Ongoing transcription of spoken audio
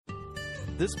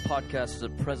This podcast is a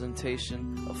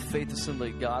presentation of Faith Assembly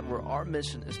of God, where our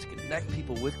mission is to connect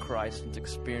people with Christ and to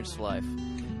experience life.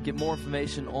 Get more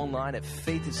information online at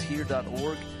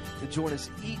faithishere.org and join us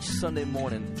each Sunday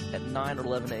morning at 9 or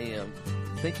 11 a.m.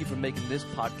 Thank you for making this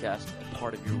podcast a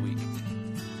part of your week.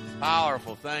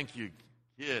 Powerful. Thank you,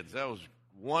 kids. That was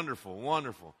wonderful,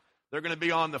 wonderful. They're going to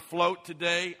be on the float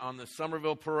today on the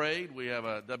Somerville Parade. We have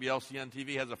a WLCN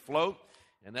TV has a float,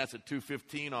 and that's at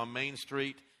 2:15 on Main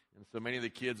Street. And so many of the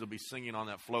kids will be singing on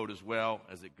that float as well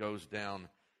as it goes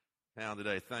downtown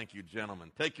today. Thank you,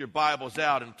 gentlemen. Take your Bibles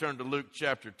out and turn to Luke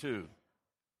chapter 2.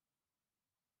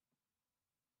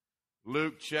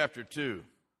 Luke chapter 2.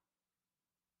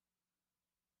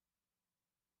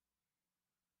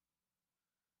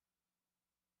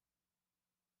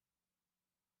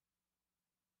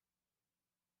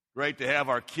 Great to have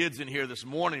our kids in here this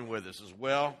morning with us as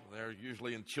well. They're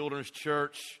usually in children's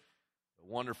church.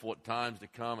 Wonderful at times to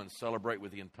come and celebrate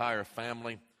with the entire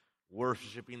family,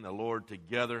 worshiping the Lord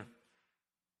together,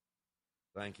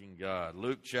 thanking God.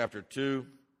 Luke chapter 2,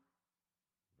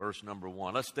 verse number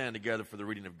 1. Let's stand together for the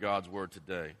reading of God's Word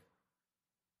today.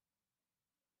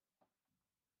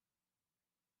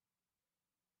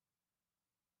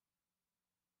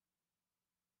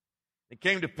 It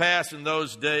came to pass in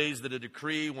those days that a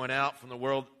decree went out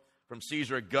from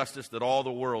Caesar Augustus that all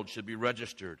the world should be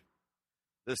registered.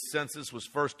 This census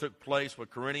first took place when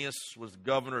Quirinius was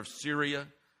governor of Syria,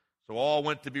 so all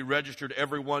went to be registered,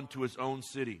 everyone to his own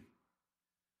city.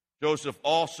 Joseph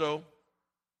also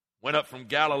went up from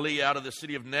Galilee out of the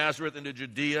city of Nazareth into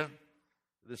Judea,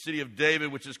 to the city of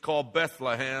David, which is called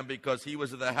Bethlehem, because he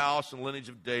was of the house and lineage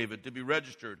of David, to be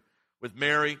registered with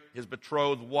Mary, his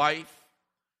betrothed wife,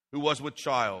 who was with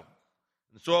child.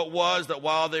 And so it was that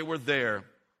while they were there,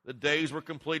 the days were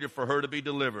completed for her to be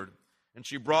delivered. And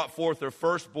she brought forth her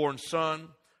firstborn son,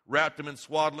 wrapped him in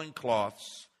swaddling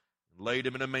cloths, and laid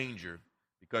him in a manger,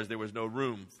 because there was no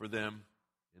room for them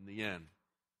in the inn.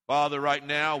 Father, right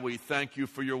now, we thank you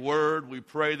for your word. We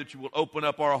pray that you will open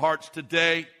up our hearts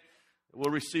today, that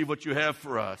we'll receive what you have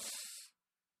for us.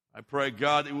 I pray,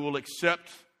 God, that we will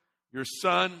accept your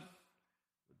son,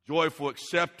 with joyful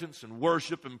acceptance and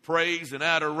worship and praise and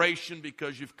adoration,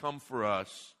 because you've come for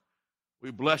us. We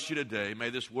bless you today.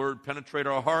 May this word penetrate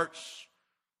our hearts.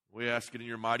 We ask it in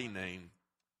your mighty name.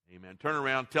 Amen. Turn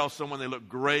around, tell someone they look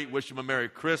great, wish them a Merry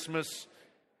Christmas,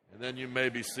 and then you may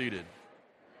be seated.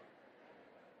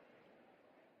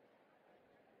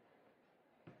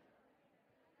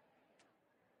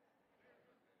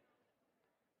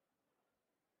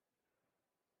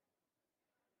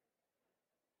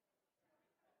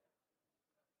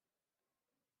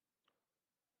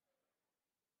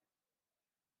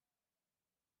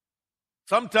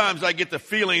 Sometimes I get the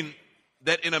feeling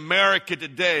that in America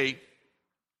today,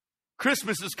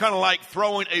 Christmas is kind of like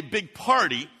throwing a big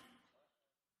party,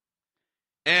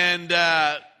 and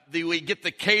we get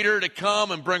the caterer to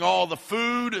come and bring all the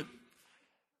food.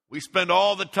 We spend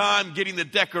all the time getting the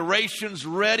decorations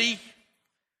ready.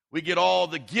 We get all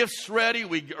the gifts ready.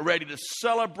 We get ready to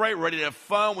celebrate, ready to have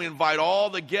fun. We invite all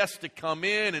the guests to come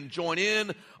in and join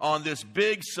in on this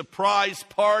big surprise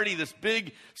party, this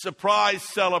big surprise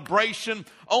celebration,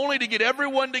 only to get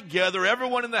everyone together,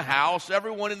 everyone in the house,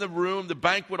 everyone in the room, the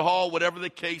banquet hall, whatever the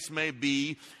case may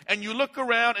be. And you look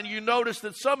around and you notice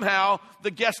that somehow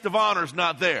the guest of honor is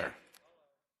not there.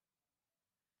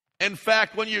 In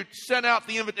fact, when you send out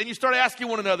the invitation, and you start asking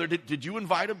one another, did you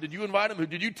invite him? Did you invite him? Who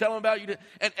did you tell him about?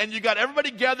 And you got everybody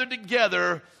gathered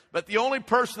together, but the only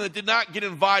person that did not get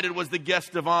invited was the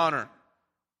guest of honor.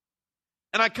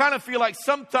 And I kind of feel like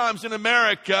sometimes in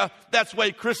America, that's the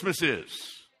way Christmas is.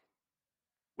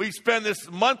 We spend this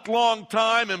month-long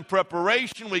time in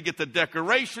preparation. We get the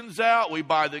decorations out. We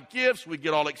buy the gifts. We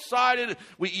get all excited.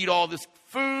 We eat all this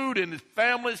food, and his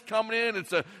family's coming in.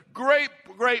 It's a great,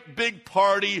 great big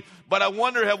party. But I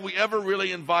wonder, have we ever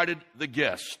really invited the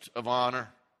guest of honor?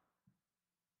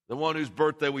 The one whose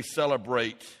birthday we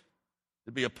celebrate,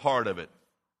 to be a part of it.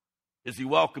 Is he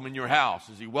welcome in your house?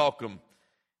 Is he welcome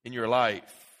in your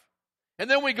life? And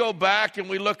then we go back and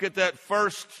we look at that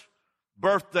first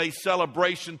birthday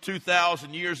celebration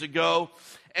 2,000 years ago.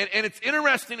 And it's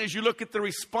interesting as you look at the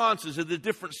responses and the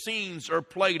different scenes are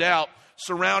played out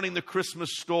surrounding the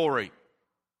Christmas story.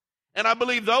 And I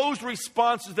believe those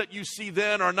responses that you see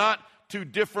then are not too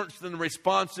different than the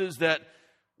responses that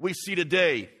we see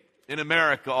today in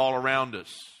America all around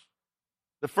us.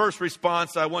 The first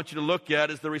response I want you to look at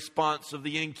is the response of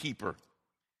the innkeeper.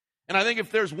 And I think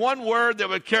if there's one word that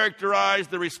would characterize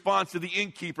the response of the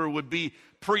innkeeper, would be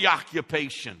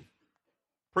preoccupation.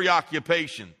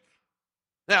 Preoccupation.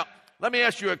 Now, let me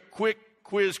ask you a quick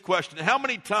quiz question. How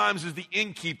many times is the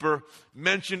innkeeper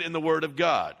mentioned in the Word of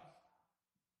God?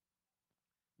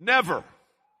 Never.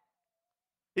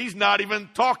 He's not even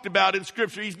talked about in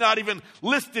Scripture. He's not even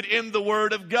listed in the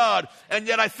Word of God. And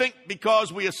yet I think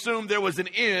because we assume there was an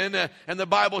inn, and the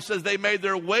Bible says they made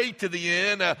their way to the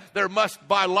inn, there must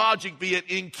by logic be an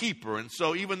innkeeper. And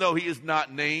so even though he is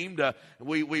not named,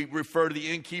 we refer to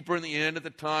the innkeeper in the inn at the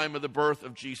time of the birth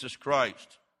of Jesus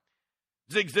Christ.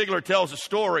 Zig Ziglar tells a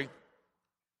story,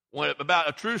 about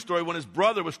a true story, when his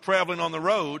brother was traveling on the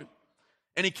road,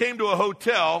 and he came to a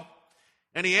hotel,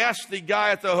 and he asked the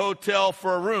guy at the hotel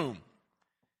for a room.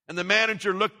 And the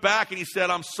manager looked back and he said,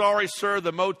 "I'm sorry, sir,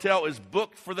 the motel is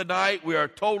booked for the night. We are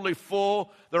totally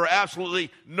full. There are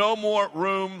absolutely no more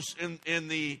rooms in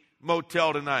the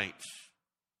motel tonight."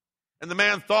 And the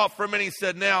man thought for a minute. He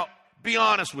said, "Now, be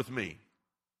honest with me.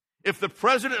 If the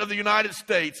President of the United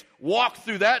States walked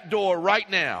through that door right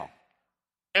now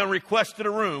and requested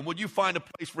a room, would you find a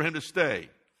place for him to stay?"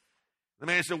 The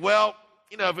man said, "Well,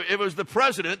 if it was the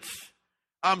President,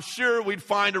 I'm sure we'd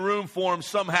find a room for him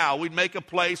somehow. We'd make a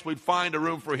place, we'd find a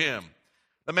room for him."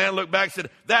 The man looked back and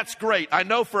said, "That's great. I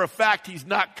know for a fact he's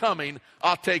not coming.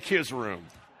 I'll take his room."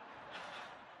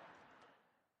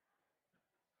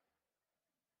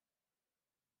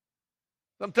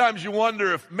 Sometimes you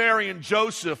wonder if Mary and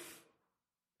Joseph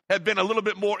had been a little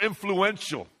bit more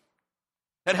influential,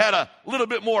 had a little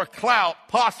bit more clout,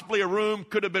 possibly a room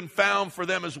could have been found for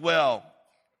them as well.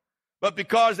 But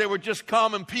because they were just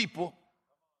common people,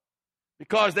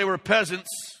 because they were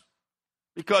peasants,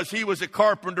 because he was a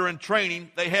carpenter in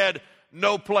training, they had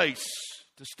no place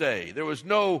to stay. There was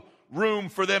no room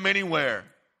for them anywhere.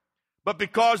 But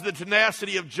because of the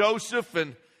tenacity of Joseph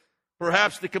and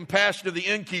perhaps the compassion of the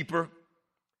innkeeper,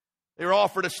 they were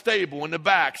offered a stable in the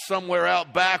back, somewhere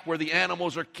out back where the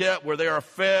animals are kept, where they are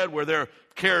fed, where they're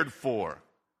cared for.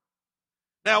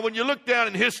 Now, when you look down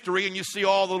in history and you see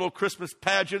all the little Christmas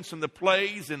pageants and the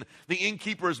plays, and the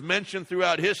innkeeper is mentioned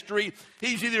throughout history,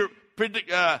 he's either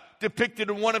depicted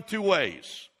in one of two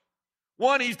ways.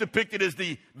 One, he's depicted as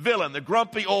the villain, the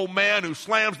grumpy old man who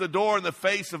slams the door in the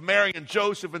face of Mary and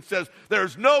Joseph and says,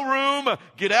 "There's no room,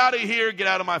 get out of here, get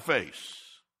out of my face."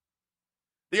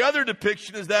 The other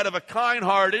depiction is that of a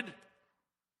kind-hearted,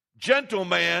 gentle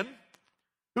man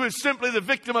who is simply the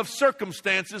victim of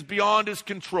circumstances beyond his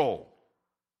control.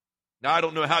 Now, I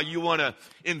don't know how you want to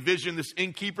envision this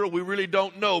innkeeper. We really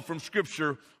don't know from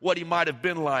Scripture what he might have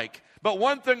been like. But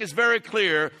one thing is very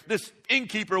clear. This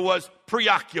innkeeper was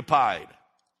preoccupied.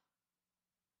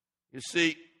 You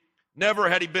see, never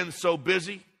had he been so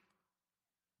busy.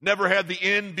 Never had the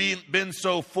inn been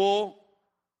so full.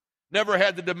 Never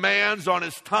had the demands on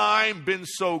his time been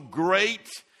so great.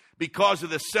 Because of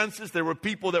the census, there were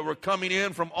people that were coming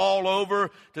in from all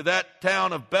over to that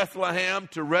town of Bethlehem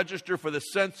to register for the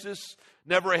census.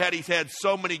 Never had he had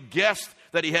so many guests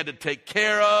that he had to take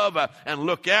care of and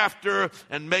look after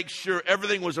and make sure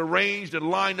everything was arranged and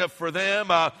lined up for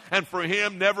them. And for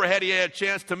him, never had he had a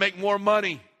chance to make more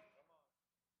money.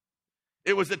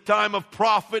 It was a time of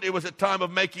profit. It was a time of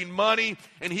making money.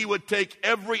 And he would take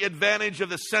every advantage of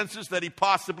the census that he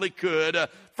possibly could.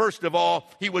 First of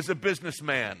all, he was a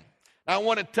businessman. I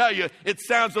want to tell you, it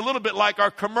sounds a little bit like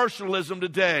our commercialism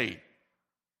today.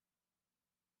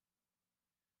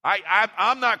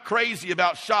 I'm not crazy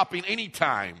about shopping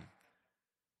anytime.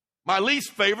 My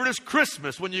least favorite is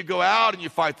Christmas, when you go out and you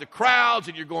fight the crowds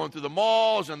and you're going through the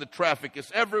malls and the traffic is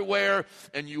everywhere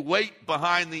and you wait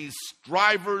behind these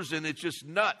drivers and it's just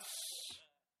nuts.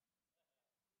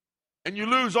 And you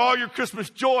lose all your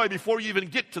Christmas joy before you even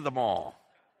get to the mall.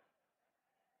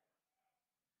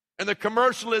 And the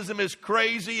commercialism is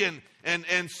crazy,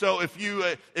 and so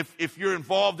if you're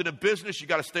involved in a business, you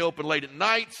got to stay open late at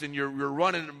nights, and you're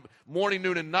running morning,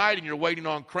 noon, and night, and you're waiting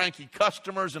on cranky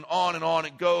customers, and on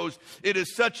it goes. It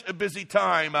is such a busy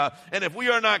time, and if we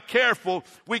are not careful,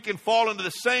 we can fall into the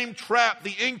same trap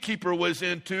the innkeeper was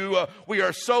into. We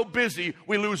are so busy,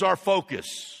 we lose our focus.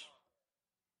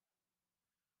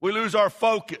 We lose our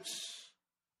focus.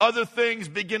 Other things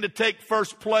begin to take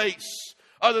first place.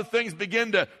 Other things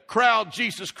begin to crowd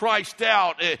Jesus Christ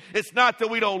out. It's not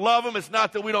that we don't love Him. It's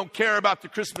not that we don't care about the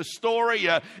Christmas story.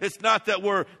 It's not that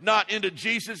we're not into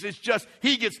Jesus. It's just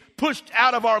He gets pushed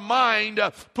out of our mind,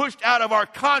 pushed out of our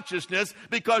consciousness,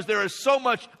 because there is so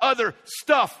much other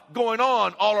stuff going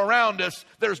on all around us.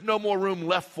 There's no more room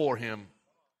left for Him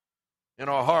in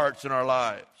our hearts and our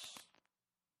lives.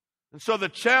 And so the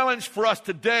challenge for us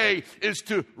today is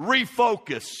to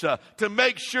refocus, to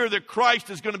make sure that Christ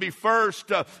is going to be first,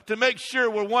 to make sure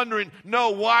we're know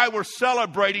why we're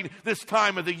celebrating this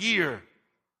time of the year.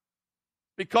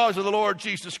 Because of the Lord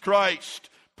Jesus Christ.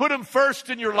 Put him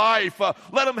first in your life.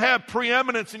 Let him have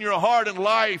preeminence in your heart and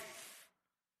life.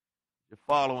 You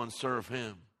follow and serve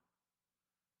him.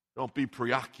 Don't be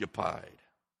preoccupied.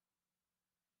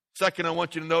 Second, I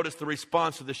want you to notice the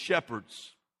response of the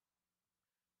shepherds.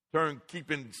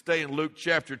 Stay in Luke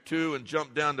chapter 2 and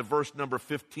jump down to verse number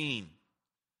 15.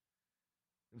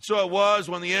 And so it was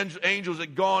when the angels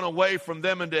had gone away from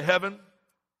them into heaven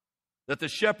that the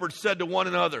shepherds said to one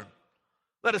another,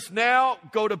 "Let us now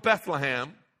go to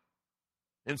Bethlehem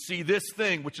and see this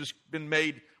thing which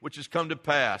has come to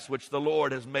pass, which the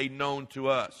Lord has made known to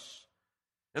us."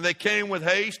 And they came with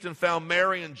haste and found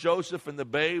Mary and Joseph and the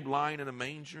babe lying in a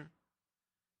manger.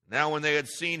 Now when they had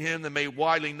seen him, they made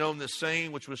widely known the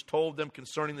saying which was told them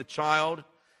concerning the child.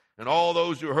 And all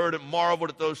those who heard it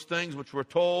marveled at those things which were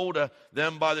told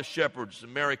them by the shepherds.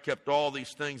 And Mary kept all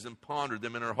these things and pondered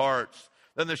them in her hearts.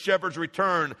 Then the shepherds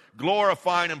returned,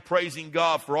 glorifying and praising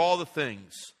God for all the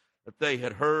things that they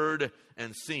had heard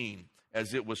and seen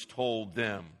as it was told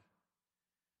them.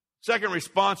 Second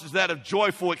response is that of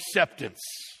joyful acceptance.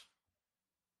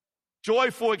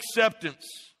 Joyful acceptance.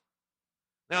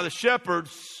 Now, the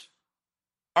shepherds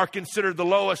are considered the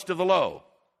lowest of the low.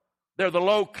 They're the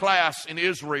low class in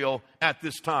Israel at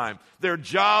this time. Their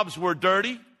jobs were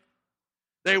dirty.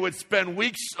 They would spend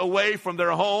weeks away from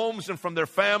their homes and from their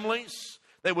families.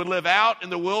 They would live out in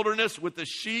the wilderness with the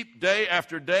sheep day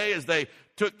after day as they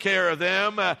took care of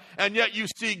them. And yet you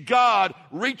see God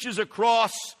reaches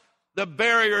across the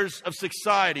barriers of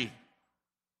society.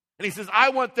 And he says, I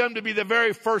want them to be the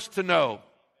very first to know.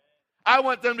 I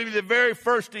want them to be the very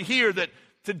first to hear that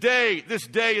today, this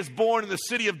day is born in the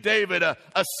city of David a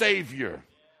Savior.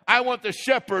 I want the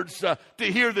shepherds to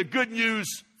hear the good news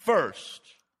first.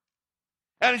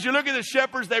 And as you look at the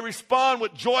shepherds, they respond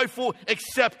with joyful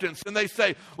acceptance. And they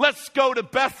say, let's go to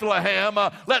Bethlehem.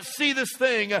 Let's see this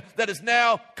thing that has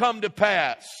now come to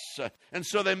pass. And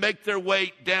so they make their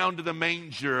way down to the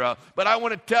manger. But I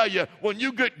want to tell you, when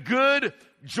you get good,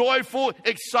 joyful,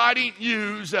 exciting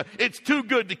news, it's too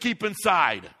good to keep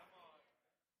inside.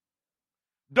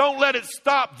 Don't let it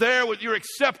stop there with your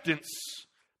acceptance,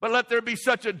 but let there be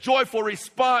such a joyful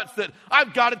response that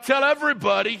I've got to tell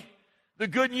everybody the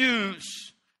good news.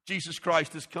 Jesus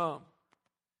Christ has come.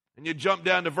 And you jump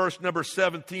down to verse number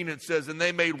 17, it says, and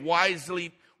they made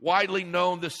widely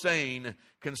known the saying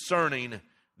concerning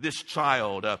this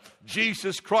child.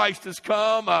 Jesus Christ has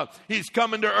come. He's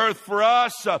coming to earth for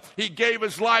us. He gave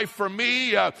his life for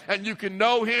me, and you can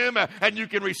know him, and you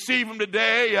can receive him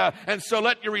today. And so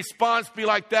let your response be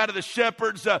like that of the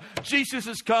shepherds. Jesus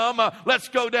has come. Let's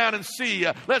go down and see.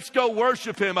 Let's go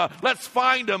worship him. Let's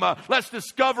find him. Let's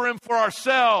discover him for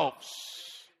ourselves.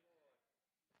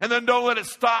 And then don't let it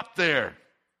stop there.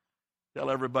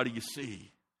 Tell everybody you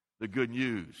see the good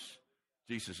news.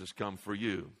 Jesus has come for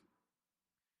you.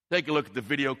 Take a look at the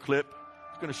video clip.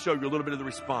 It's going to show you a little bit of the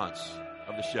response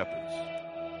of the shepherds.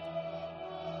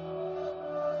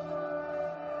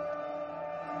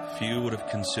 Few would have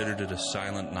considered it a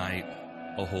silent night,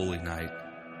 a holy night.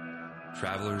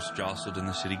 Travelers jostled in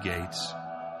the city gates.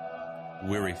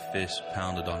 Weary fists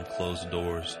pounded on closed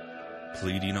doors,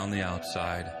 pleading on the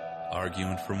outside,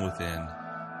 arguing from within,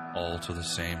 all to the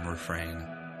same refrain,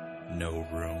 no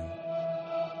room.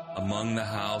 Among the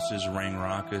houses rang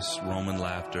raucous Roman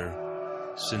laughter,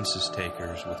 census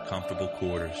takers with comfortable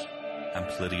quarters and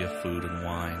plenty of food and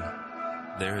wine.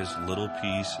 There is little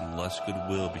peace and less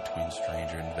goodwill between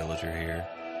stranger and villager here.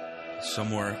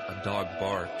 Somewhere a dog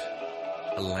barked,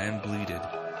 a lamb bleated,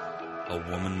 a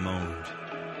woman moaned,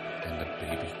 and a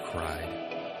baby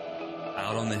cried.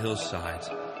 Out on the hillsides,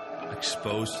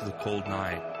 exposed to the cold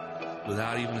night,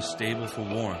 without even a stable for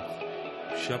warmth,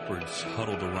 shepherds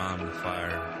huddled around the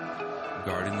fire,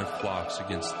 guarding their flocks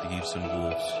against thieves and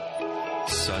wolves.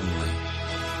 Suddenly,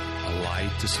 a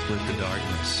light to split the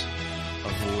darkness, a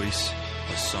voice,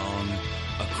 a song,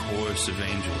 a chorus of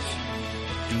angels.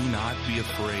 Do not be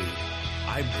afraid.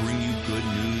 I bring you good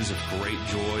news of great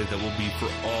joy that will be for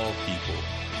all people.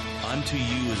 Unto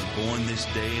you is born this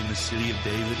day in the city of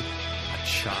David a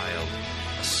child,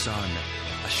 a son,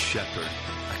 a shepherd,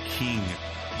 a king,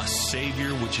 a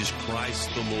Savior, which is Christ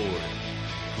the Lord.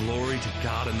 Glory to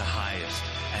God in the highest,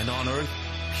 and on earth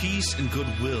peace and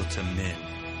goodwill to men.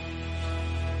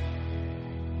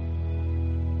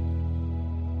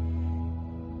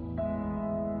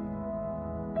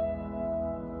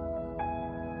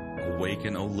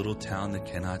 Awaken, O little town that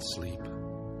cannot sleep.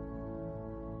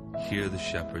 Hear the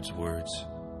shepherd's words,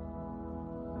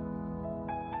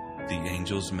 the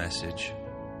angel's message,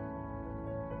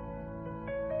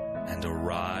 and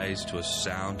arise to a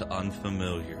sound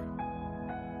unfamiliar,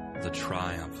 the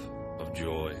triumph of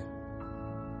joy.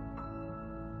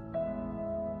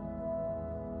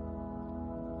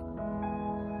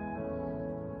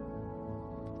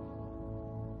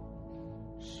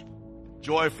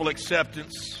 Joyful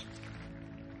acceptance.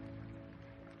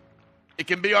 It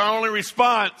can be our only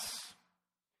response.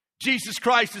 Jesus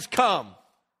Christ has come.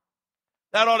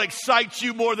 That ought to excite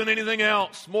you more than anything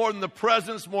else, more than the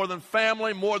presents, more than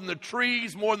family, more than the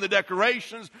trees, more than the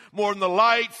decorations, more than the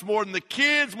lights, more than the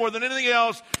kids, more than anything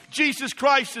else. Jesus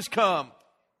Christ has come.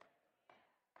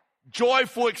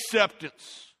 Joyful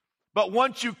acceptance. But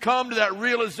once you come to that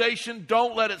realization,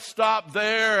 don't let it stop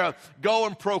there. Go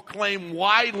and proclaim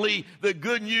widely the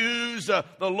good news. The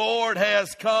Lord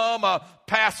has come.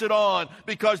 Pass it on,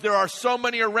 because there are so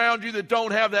many around you that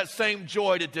don't have that same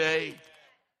joy today.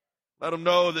 Let them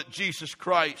know that Jesus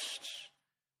Christ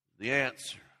is the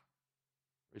answer.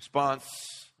 Response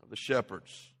of the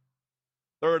shepherds.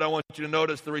 Third, I want you to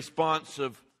notice the response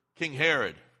of King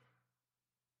Herod.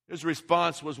 His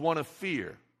response was one of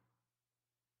fear,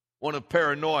 one of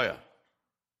paranoia.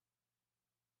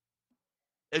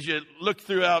 As you look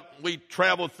throughout, we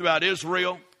traveled throughout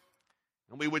Israel,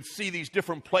 and we would see these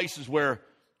different places where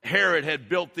Herod had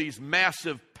built these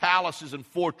massive palaces and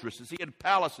fortresses. He had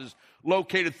palaces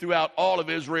located throughout all of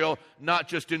Israel, not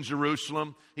just in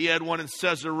Jerusalem. He had one in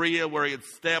Caesarea where he had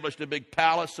established a big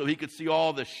palace so he could see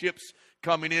all the ships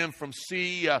coming in from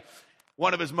sea.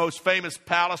 One of his most famous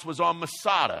palaces was on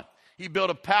Masada. He built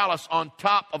a palace on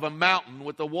top of a mountain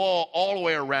with a wall all the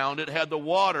way around it, had the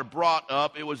water brought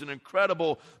up. It was an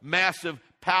incredible, massive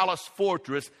palace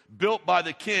fortress built by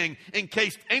the king. In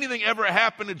case anything ever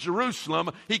happened in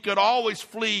Jerusalem, he could always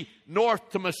flee north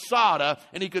to Masada,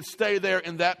 and he could stay there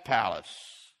in that palace.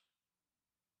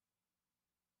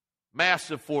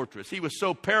 Massive fortress. He was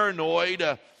so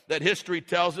paranoid that history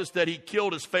tells us that he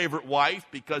killed his favorite wife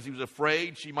because he was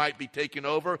afraid she might be taken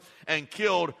over, and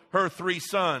killed her 3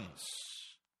 sons.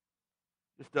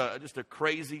 Just a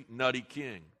crazy, nutty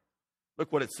king.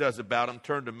 Look what it says about him.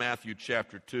 Turn to Matthew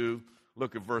chapter 2.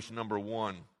 Look at verse number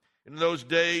 1. In those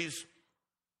days,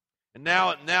 and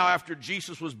now after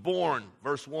Jesus was born,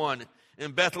 verse 1,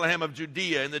 in Bethlehem of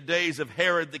Judea, in the days of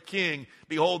Herod the king,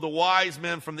 behold, the wise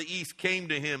men from the east came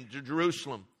to him to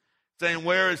Jerusalem, saying,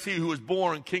 where is he who was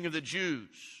born King of the Jews?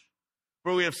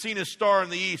 For we have seen his star in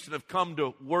the east and have come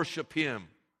to worship him.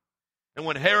 And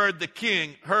when Herod the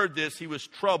king heard this, he was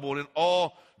troubled, and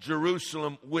all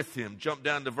Jerusalem with him. Jump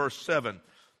down to verse 7.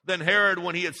 Then Herod,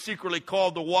 when he had secretly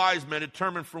called the wise men,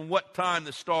 determined from what time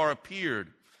the star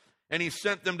appeared. And he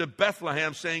sent them to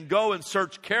Bethlehem, saying, go and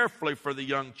search carefully for the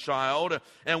young child,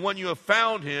 and when you have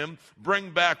found him, bring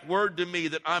back word to me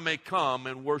that I may come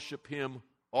and worship him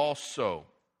also.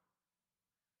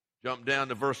 Jump down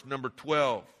to verse number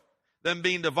 12. Then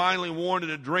being divinely warned in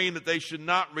a dream that they should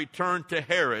not return to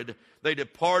Herod, they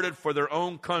departed for their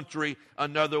own country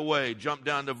another way. Jump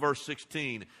down to verse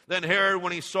 16. Then Herod,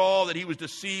 when he saw that he was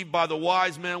deceived by the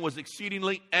wise men, was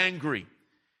exceedingly angry.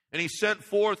 And he sent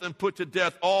forth and put to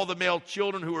death all the male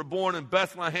children who were born in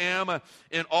Bethlehem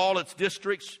in all its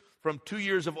districts from 2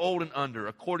 years of old and under,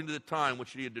 according to the time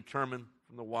which he had determined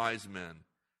from the wise men.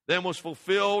 Then was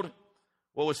fulfilled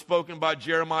what was spoken by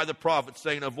Jeremiah the prophet,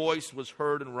 saying, a voice was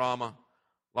heard in Ramah,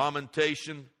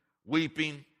 lamentation,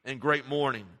 weeping, and great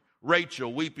mourning.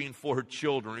 Rachel weeping for her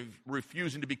children,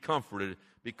 refusing to be comforted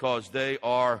because they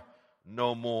are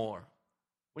no more.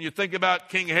 When you think about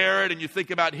King Herod and you think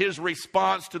about his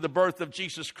response to the birth of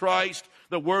Jesus Christ,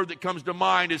 the word that comes to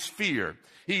mind is fear.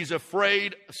 He's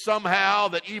afraid somehow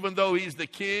that even though he's the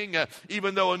king,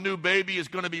 even though a new baby is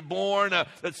going to be born,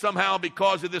 that somehow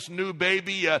because of this new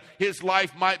baby, his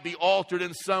life might be altered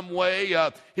in some way.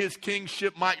 His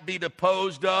kingship might be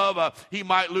deposed of. He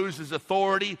might lose his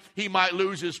authority. He might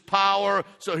lose his power.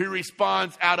 So he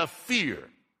responds out of fear.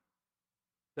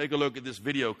 Take a look at this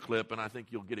video clip, and I think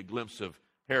you'll get a glimpse of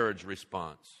Herod's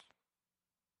response.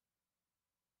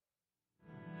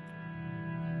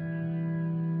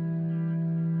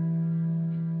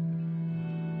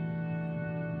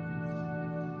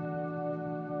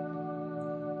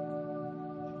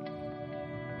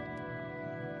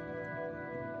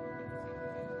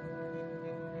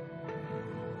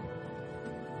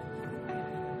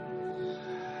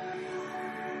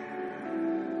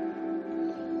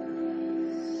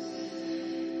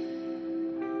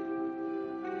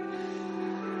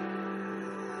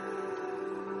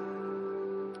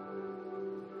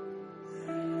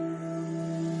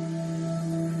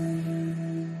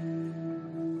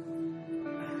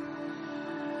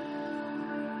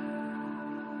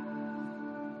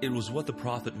 It was what the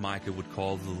prophet Micah would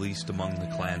call the least among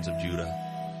the clans of Judah,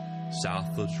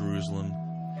 south of Jerusalem,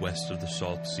 west of the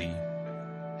Salt Sea.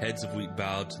 Heads of wheat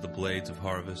bowed to the blades of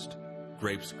harvest,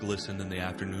 grapes glistened in the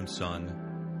afternoon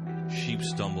sun, sheep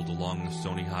stumbled along the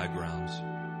stony high grounds.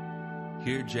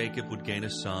 Here Jacob would gain a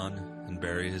son, and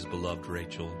bury his beloved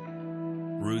Rachel.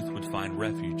 Ruth would find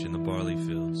refuge in the barley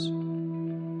fields.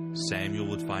 Samuel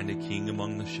would find a king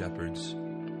among the shepherds.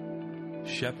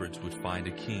 Shepherds would find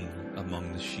a king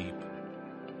among the sheep.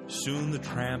 Soon the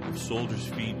tramp of soldiers'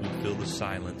 feet would fill the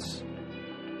silence.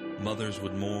 Mothers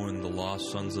would mourn the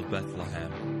lost sons of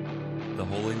Bethlehem. The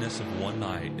holiness of one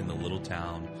night in the little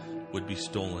town would be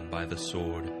stolen by the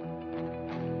sword.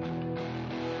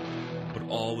 But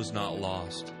all was not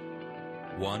lost.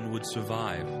 One would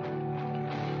survive.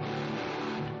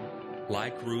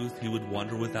 Like Ruth, he would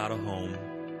wander without a home.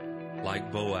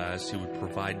 Like Boaz, he would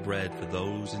provide bread for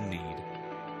those in need.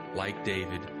 Like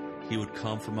David, he would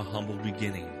come from a humble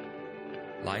beginning.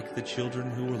 Like the children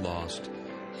who were lost,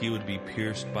 he would be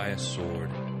pierced by a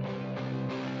sword.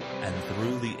 And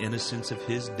through the innocence of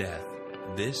his death,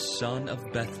 this son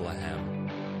of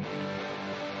Bethlehem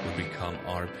would become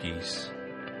our peace.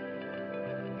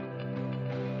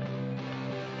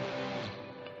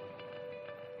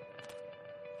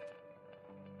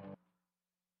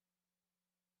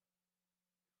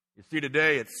 You see,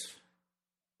 today it's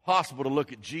possible to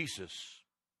look at Jesus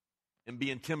and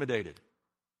be intimidated.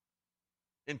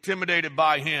 Intimidated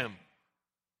by him.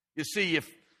 You see, if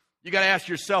you got to ask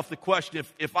yourself the question,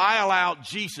 if I allow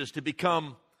Jesus to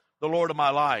become the Lord of my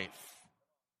life,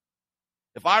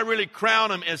 if I really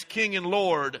crown him as King and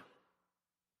Lord,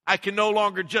 I can no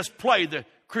longer just play the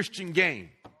Christian game.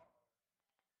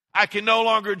 I can no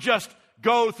longer just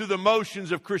go through the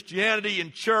motions of Christianity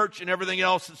and church and everything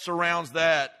else that surrounds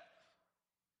that.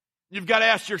 You've got to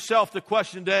ask yourself the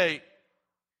question today,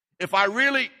 if I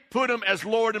really put him as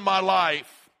Lord in my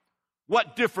life,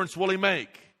 what difference will he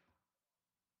make?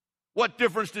 What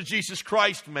difference does Jesus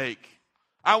Christ make?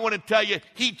 I want to tell you,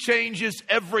 he changes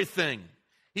everything.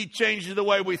 He changes the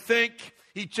way we think.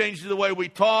 He changes the way we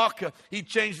talk. He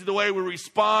changes the way we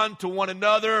respond to one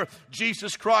another.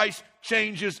 Jesus Christ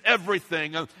changes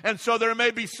everything. And so there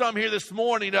may be some here this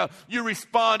morning, you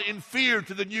respond in fear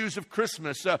to the news of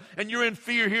Christmas. And you're in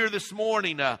fear here this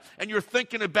morning. And you're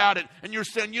thinking about it. And you're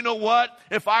saying, you know what?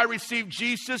 If I receive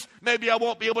Jesus, maybe I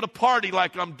won't be able to party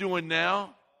like I'm doing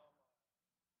now.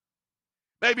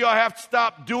 Maybe I'll have to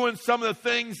stop doing some of the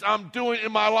things I'm doing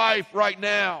in my life right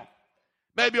now.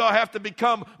 Maybe I'll have to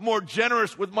become more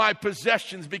generous with my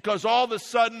possessions because all of a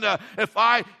sudden, if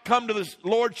I come to the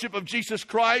Lordship of Jesus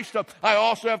Christ, I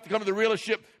also have to come to the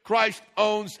realization Christ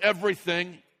owns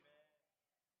everything.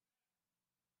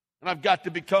 And I've got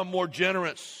to become more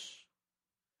generous.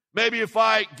 Maybe if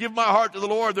I give my heart to the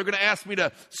Lord, they're going to ask me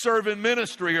to serve in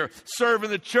ministry or serve in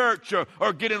the church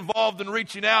or get involved in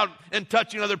reaching out and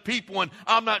touching other people. And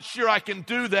I'm not sure I can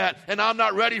do that. And I'm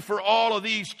not ready for all of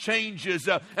these changes.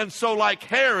 And so like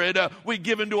Herod, we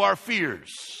give into our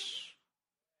fears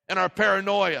and our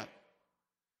paranoia.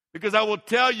 Because I will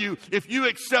tell you, if you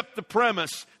accept the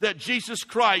premise that Jesus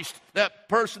Christ, that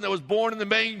person that was born in the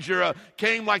manger,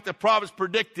 came like the prophets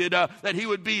predicted, that he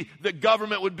would be, the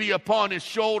government would be upon his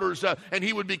shoulders, and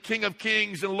he would be King of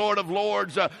Kings and Lord of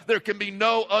Lords, there can be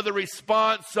no other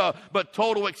response but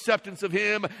total acceptance of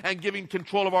him and giving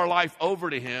control of our life over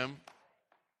to him.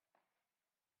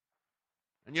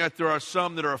 And yet there are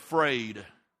some that are afraid,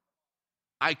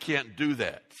 I can't do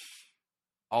that.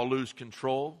 I'll lose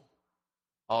control.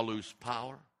 I'll lose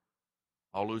power.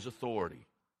 I'll lose authority.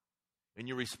 And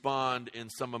you respond in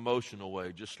some emotional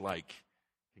way, just like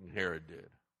King Herod did.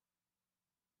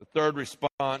 The third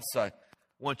response, I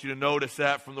want you to notice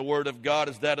that from the Word of God,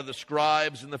 is that of the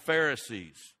scribes and the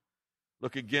Pharisees.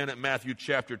 Look again at Matthew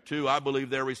chapter 2. I believe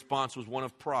their response was one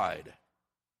of pride.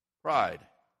 Pride.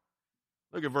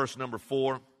 Look at verse number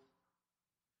 4.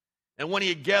 And when he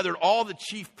had gathered all the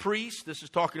chief priests, this is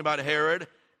talking about Herod,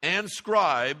 and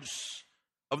scribes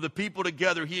of the people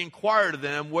together, he inquired of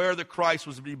them where the Christ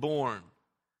was to be born.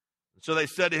 So they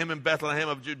said to him, in Bethlehem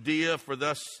of Judea, for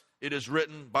thus it is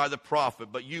written by the prophet,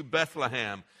 but you,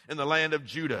 Bethlehem, in the land of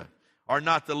Judah, are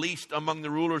not the least among the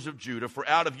rulers of Judah, for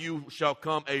out of you shall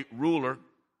come a ruler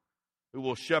who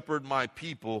will shepherd my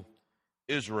people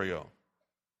Israel.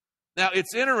 Now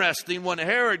it's interesting when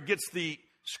Herod gets the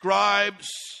scribes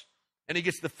and he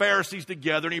gets the Pharisees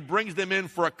together and he brings them in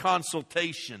for a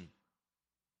consultation.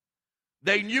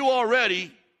 They knew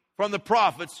already from the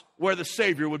prophets where the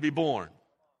Savior would be born.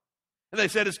 And they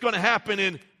said it's going to happen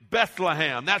in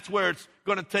Bethlehem. That's where it's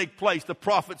going to take place. The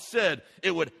prophet said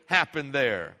it would happen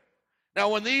there. Now,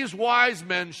 when these wise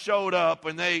men showed up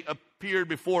and they appeared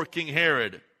before King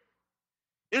Herod,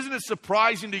 isn't it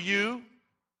surprising to you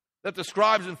that the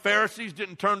scribes and Pharisees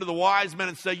didn't turn to the wise men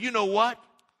and say, you know what?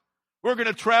 We're going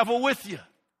to travel with you.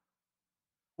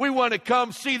 We want to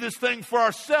come see this thing for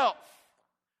ourselves.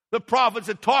 The prophets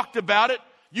had talked about it.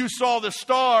 you saw the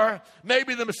star.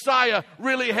 Maybe the Messiah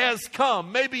really has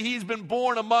come. Maybe he's been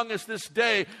born among us this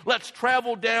day. Let's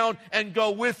travel down and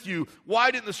go with you.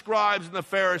 Why didn't the scribes and the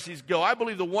Pharisees go? I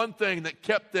believe the one thing that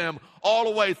kept them all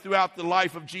the way throughout the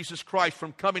life of Jesus Christ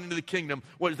from coming into the kingdom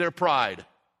was their pride.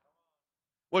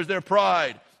 Was their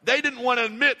pride. They didn't want to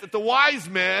admit that the wise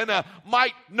men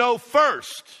might know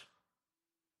first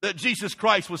that Jesus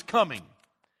Christ was coming.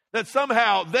 That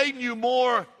somehow they knew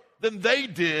more than they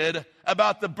did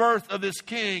about the birth of this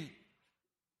king.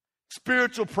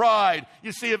 Spiritual pride.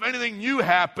 You see, if anything new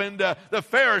happened, the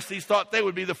Pharisees thought they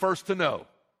would be the first to know.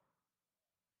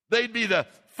 They'd be the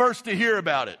first to hear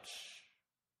about it.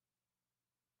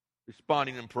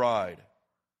 Responding in pride.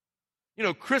 You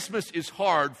know, Christmas is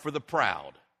hard for the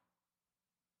proud.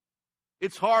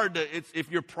 It's hard to,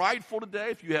 if you're prideful today,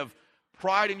 if you have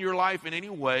pride in your life in any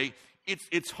way,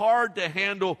 it's hard to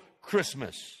handle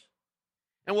Christmas.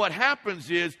 And what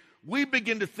happens is we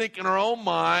begin to think in our own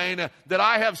mind that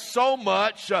I have so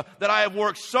much, that I have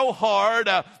worked so hard,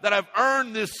 that I've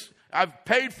earned this, I've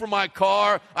paid for my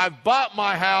car, I've bought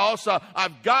my house,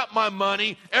 I've got my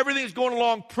money, everything's going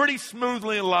along pretty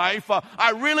smoothly in life.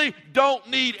 I really don't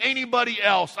need anybody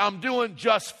else. I'm doing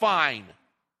just fine.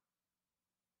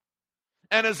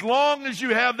 And as long as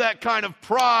you have that kind of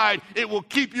pride, it will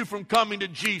keep you from coming to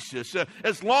Jesus.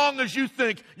 As long as you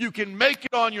think you can make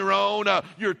it on your own,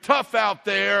 you're tough out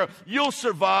there, you'll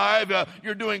survive,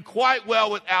 you're doing quite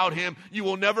well without him, you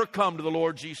will never come to the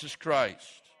Lord Jesus Christ.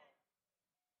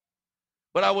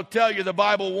 But I will tell you, the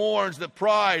Bible warns that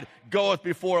pride goeth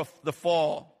before the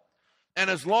fall. And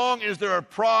as long as there are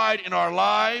pride in our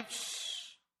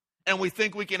lives, and we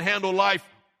think we can handle life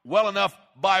well enough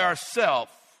by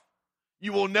ourselves,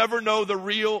 you will never know the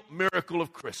real miracle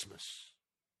of Christmas.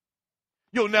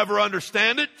 You'll never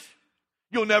understand it.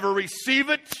 You'll never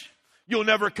receive it. You'll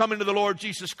never come into the Lord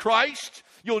Jesus Christ.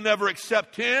 You'll never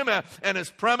accept him and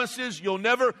his premises. You'll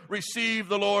never receive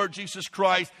the Lord Jesus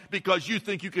Christ because you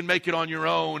think you can make it on your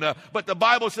own. But the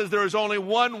Bible says there is only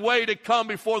one way to come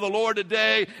before the Lord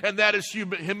today, and that is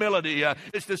humility.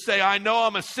 It's to say, I know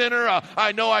I'm a sinner.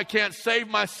 I know I can't save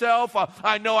myself.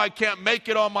 I know I can't make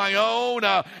it on my own.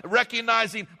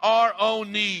 Recognizing our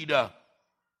own need.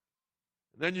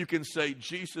 Then you can say,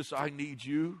 Jesus, I need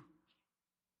you.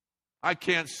 I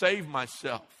can't save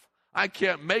myself. I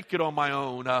can't make it on my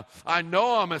own. I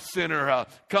know I'm a sinner.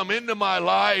 Come into my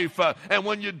life. And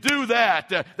when you do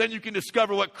that, then you can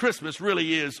discover what Christmas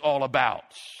really is all about.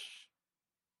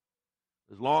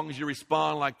 As long as you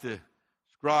respond like the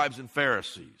scribes and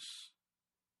Pharisees,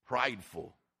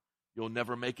 prideful, you'll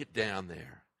never make it down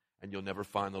there. And you'll never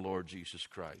find the Lord Jesus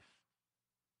Christ.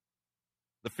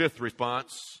 The fifth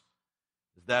response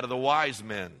is that of the wise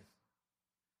men.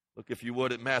 Look, if you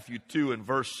would, at Matthew 2 and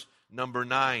verse number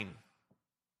 9.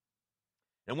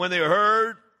 And when they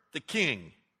heard the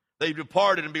king, they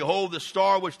departed, and behold, the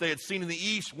star which they had seen in the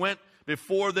east went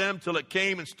before them till it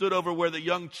came and stood over where the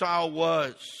young child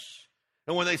was.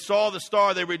 And when they saw the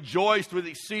star, they rejoiced with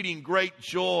exceeding great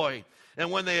joy. And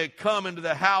when they had come into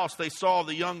the house, they saw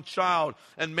the young child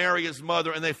and Mary his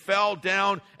mother, and they fell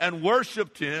down and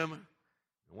worshipped him.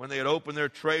 And when they had opened their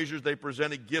treasures, they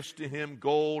presented gifts to him,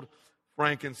 gold,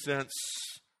 frankincense,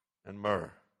 and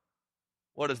myrrh.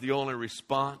 What is the only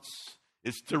response?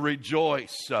 It's to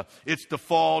rejoice. It's to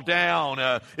fall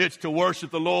down. It's to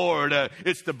worship the Lord.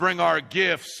 It's to bring our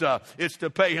gifts. It's to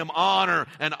pay him honor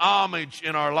and homage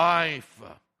in our life.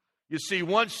 You see,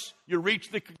 once you reach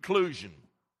the conclusion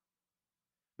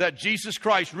that Jesus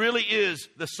Christ really is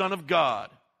the Son of God,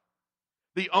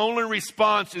 the only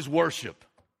response is worship.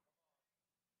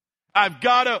 I've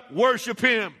got to worship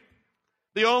him.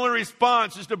 The only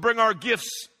response is to bring our gifts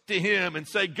to him and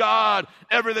say, God,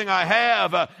 everything I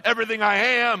have, everything I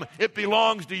am, it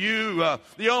belongs to you.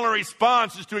 The only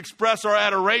response is to express our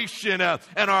adoration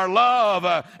and our love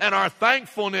and our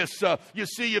thankfulness. You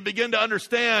see, you begin to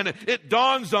understand, it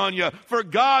dawns on you, for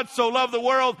God so loved the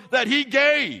world that he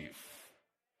gave.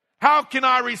 How can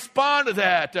I respond to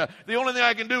that? The only thing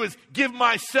I can do is give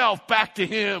myself back to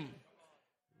him.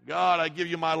 God, I give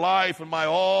you my life and my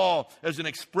all as an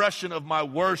expression of my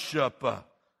worship.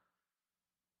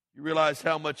 You realize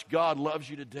how much God loves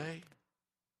you today?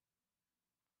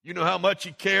 You know how much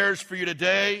he cares for you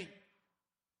today?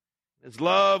 His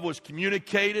love was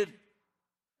communicated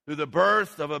through the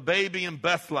birth of a baby in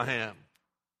Bethlehem.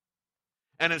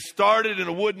 And it started in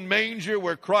a wooden manger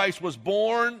where Christ was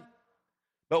born.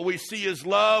 But we see his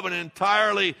love in an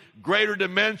entirely greater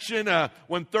dimension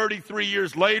when 33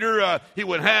 years later he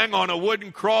would hang on a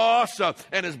wooden cross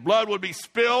and his blood would be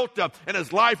spilt and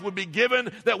his life would be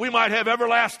given that we might have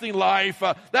everlasting life.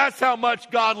 That's how much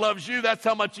God loves you. That's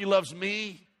how much he loves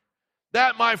me.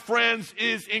 That, my friends,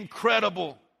 is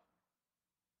incredible.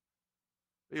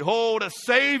 Behold, a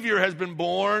Savior has been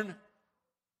born.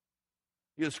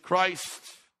 He is Christ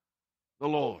the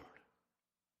Lord.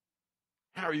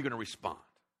 How are you going to respond?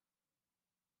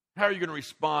 How are you going to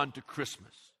respond to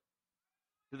Christmas?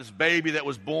 To this baby that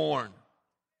was born?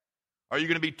 Are you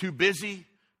going to be too busy,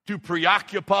 too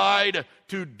preoccupied,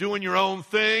 to doing your own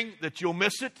thing that you'll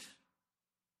miss it?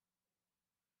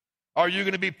 Are you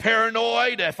going to be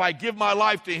paranoid? If I give my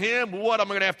life to him, what am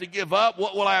I going to have to give up?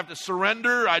 What will I have to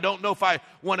surrender? I don't know if I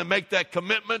want to make that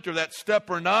commitment or that step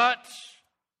or not.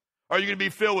 Are you going to be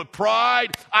filled with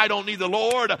pride? I don't need the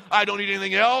Lord. I don't need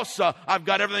anything else. I've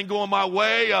got everything going my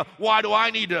way. Why do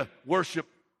I need to worship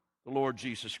the Lord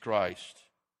Jesus Christ?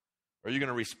 Are you going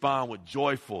to respond with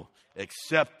joyful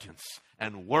acceptance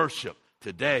and worship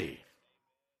today?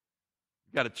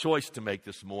 You've got a choice to make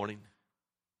this morning.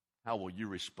 How will you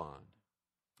respond?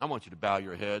 I want you to bow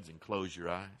your heads and close your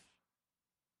eyes.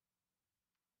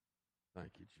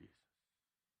 Thank you, Jesus.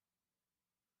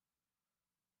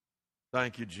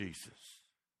 Thank you, Jesus.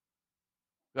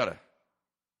 We've got a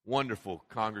wonderful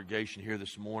congregation here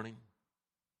this morning.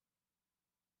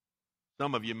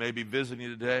 Some of you may be visiting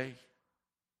today.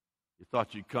 You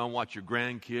thought you'd come watch your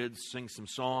grandkids sing some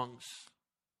songs.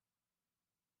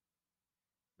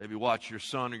 Maybe watch your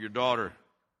son or your daughter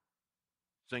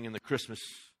singing the Christmas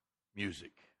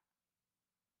music.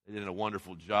 They did a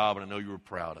wonderful job, and I know you were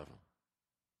proud of them.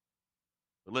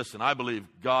 But listen, I believe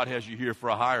God has you here for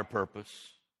a higher purpose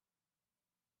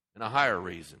and a higher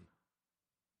reason.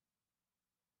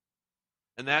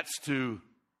 And that's to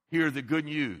hear the good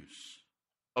news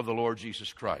of the Lord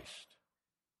Jesus Christ.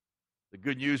 The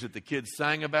good news that the kids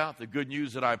sang about, the good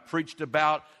news that I preached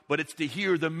about, but it's to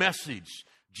hear the message.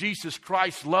 Jesus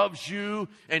Christ loves you,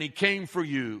 and he came for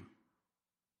you.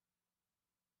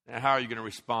 Now, how are you going to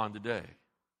respond today?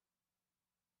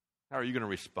 How are you going to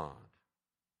respond?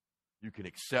 You can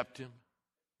accept him.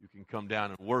 You can come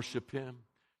down and worship him.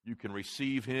 You can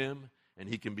receive him, and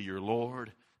he can be your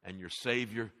Lord and your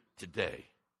Savior today.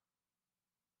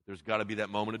 There's got to be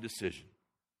that moment of decision.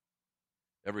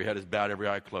 Every head is bowed, every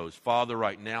eye closed. Father,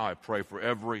 right now I pray for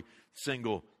every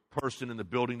single person in the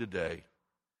building today.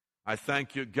 I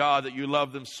thank you, God, that you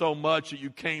love them so much that you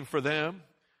came for them.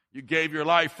 You gave your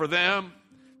life for them,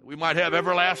 that we might have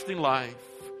everlasting life.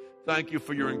 Thank you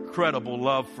for your incredible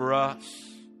love for us.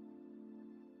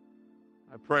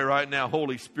 I pray right now,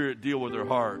 Holy Spirit, deal with their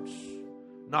hearts.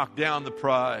 Knock down the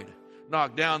pride.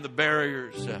 Knock down the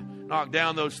barriers. Knock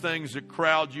down those things that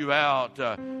crowd you out.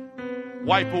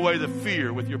 Wipe away the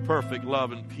fear with your perfect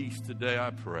love and peace today,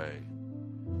 I pray.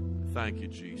 Thank you,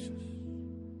 Jesus.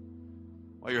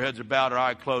 While your heads are bowed or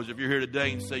eyes closed, if you're here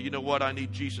today and say, you know what, I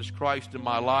need Jesus Christ in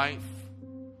my life.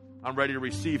 I'm ready to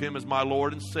receive him as my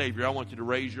Lord and Savior. I want you to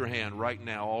raise your hand right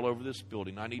now all over this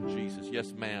building. I need Jesus.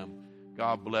 Yes, ma'am.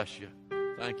 God bless you.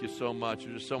 Thank you so much. Or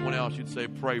there's someone else you'd say,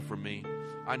 pray for me.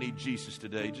 I need Jesus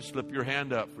today. Just slip your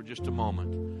hand up for just a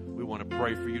moment. We want to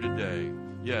pray for you today.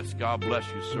 Yes, God bless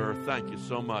you, sir. Thank you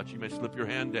so much. You may slip your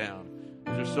hand down.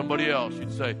 Is there somebody else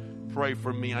you'd say, pray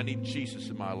for me. I need Jesus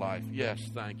in my life. Yes,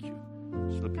 thank you.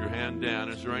 Slip your hand down.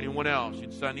 Is there anyone else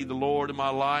you'd say, I need the Lord in my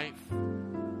life?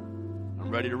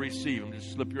 I'm ready to receive him.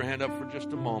 Just slip your hand up for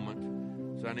just a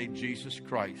moment. Say, I need Jesus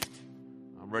Christ.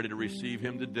 I'm ready to receive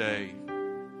him today.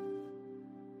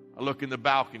 I look in the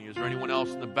balcony. Is there anyone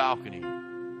else in the balcony?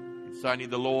 You'd say, I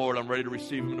need the Lord. I'm ready to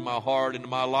receive him into my heart, into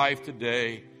my life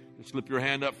today. Just slip your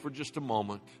hand up for just a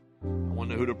moment. I want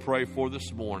to know who to pray for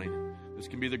this morning. This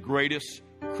can be the greatest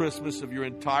Christmas of your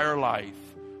entire life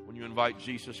when you invite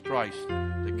Jesus Christ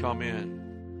to come in.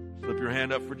 Slip your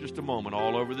hand up for just a moment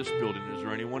all over this building. Is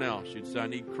there anyone else? You'd say, I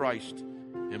need Christ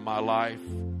in my life.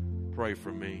 Pray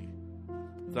for me.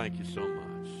 Thank you so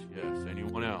much. Yes,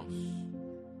 anyone else?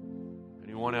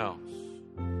 Anyone else?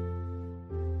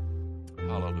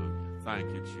 Hallelujah.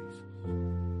 Thank you, Jesus.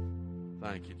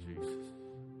 Thank you, Jesus.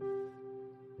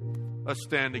 Let's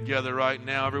stand together right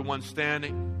now. Everyone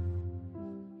standing.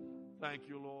 Thank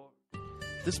you, Lord.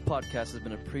 This podcast has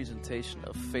been a presentation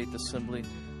of Faith Assembly,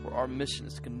 where our mission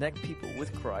is to connect people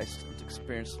with Christ and to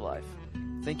experience life.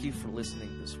 Thank you for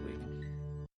listening this week.